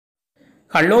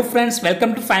Hello friends,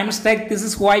 welcome to Famous Tech. This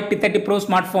is Huawei P30 Pro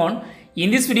smartphone.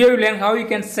 In this video, you will learn how you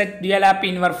can set dual app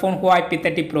in your phone Huawei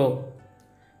P30 Pro.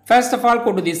 First of all,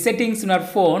 go to the settings in your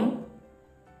phone.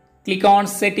 Click on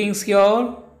settings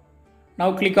here.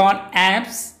 Now click on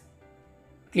apps.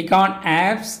 Click on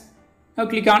apps. Now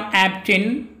click on app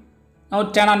twin.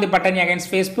 Now turn on the button against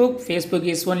Facebook. Facebook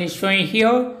is only showing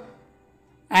here.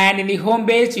 And in the home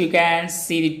page, you can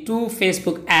see the two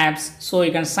Facebook apps. So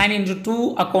you can sign into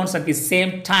two accounts at the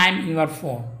same time in your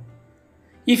phone.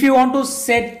 If you want to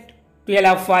set dual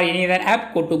app for any other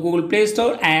app, go to Google Play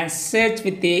Store and search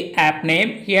with the app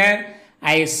name. Here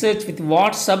I search with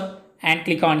WhatsApp and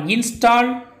click on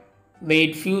install.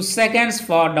 Wait few seconds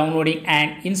for downloading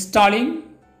and installing.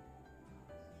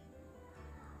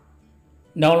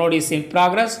 Download is in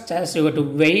progress. Just you have to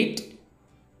wait.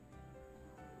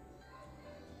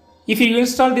 If you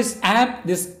install this app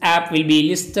will be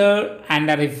listed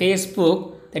under the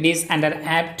Facebook, that is under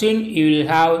app twin. You will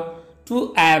have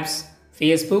two apps,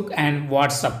 Facebook and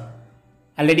WhatsApp.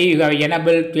 Already you have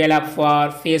enabled dual app for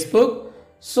Facebook.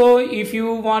 So if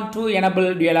you want to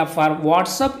enable dual app for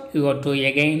WhatsApp, you go to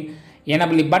again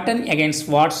enable the button against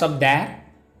WhatsApp there.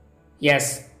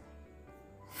 Yes.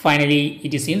 Finally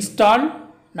it is installed.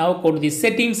 Now go to the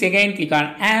settings again, click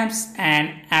on apps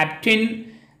and app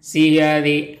twin. See here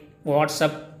the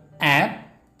WhatsApp app.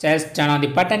 Just turn on the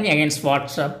button against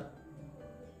WhatsApp.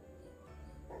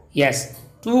 Yes,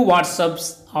 two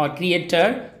WhatsApps are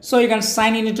created, so you can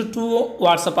sign in into two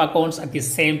WhatsApp accounts at the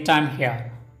same time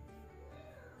here.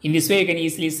 In this way, you can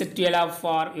easily set dual app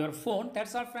for your phone.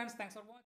 That's all friends. Thanks for watching.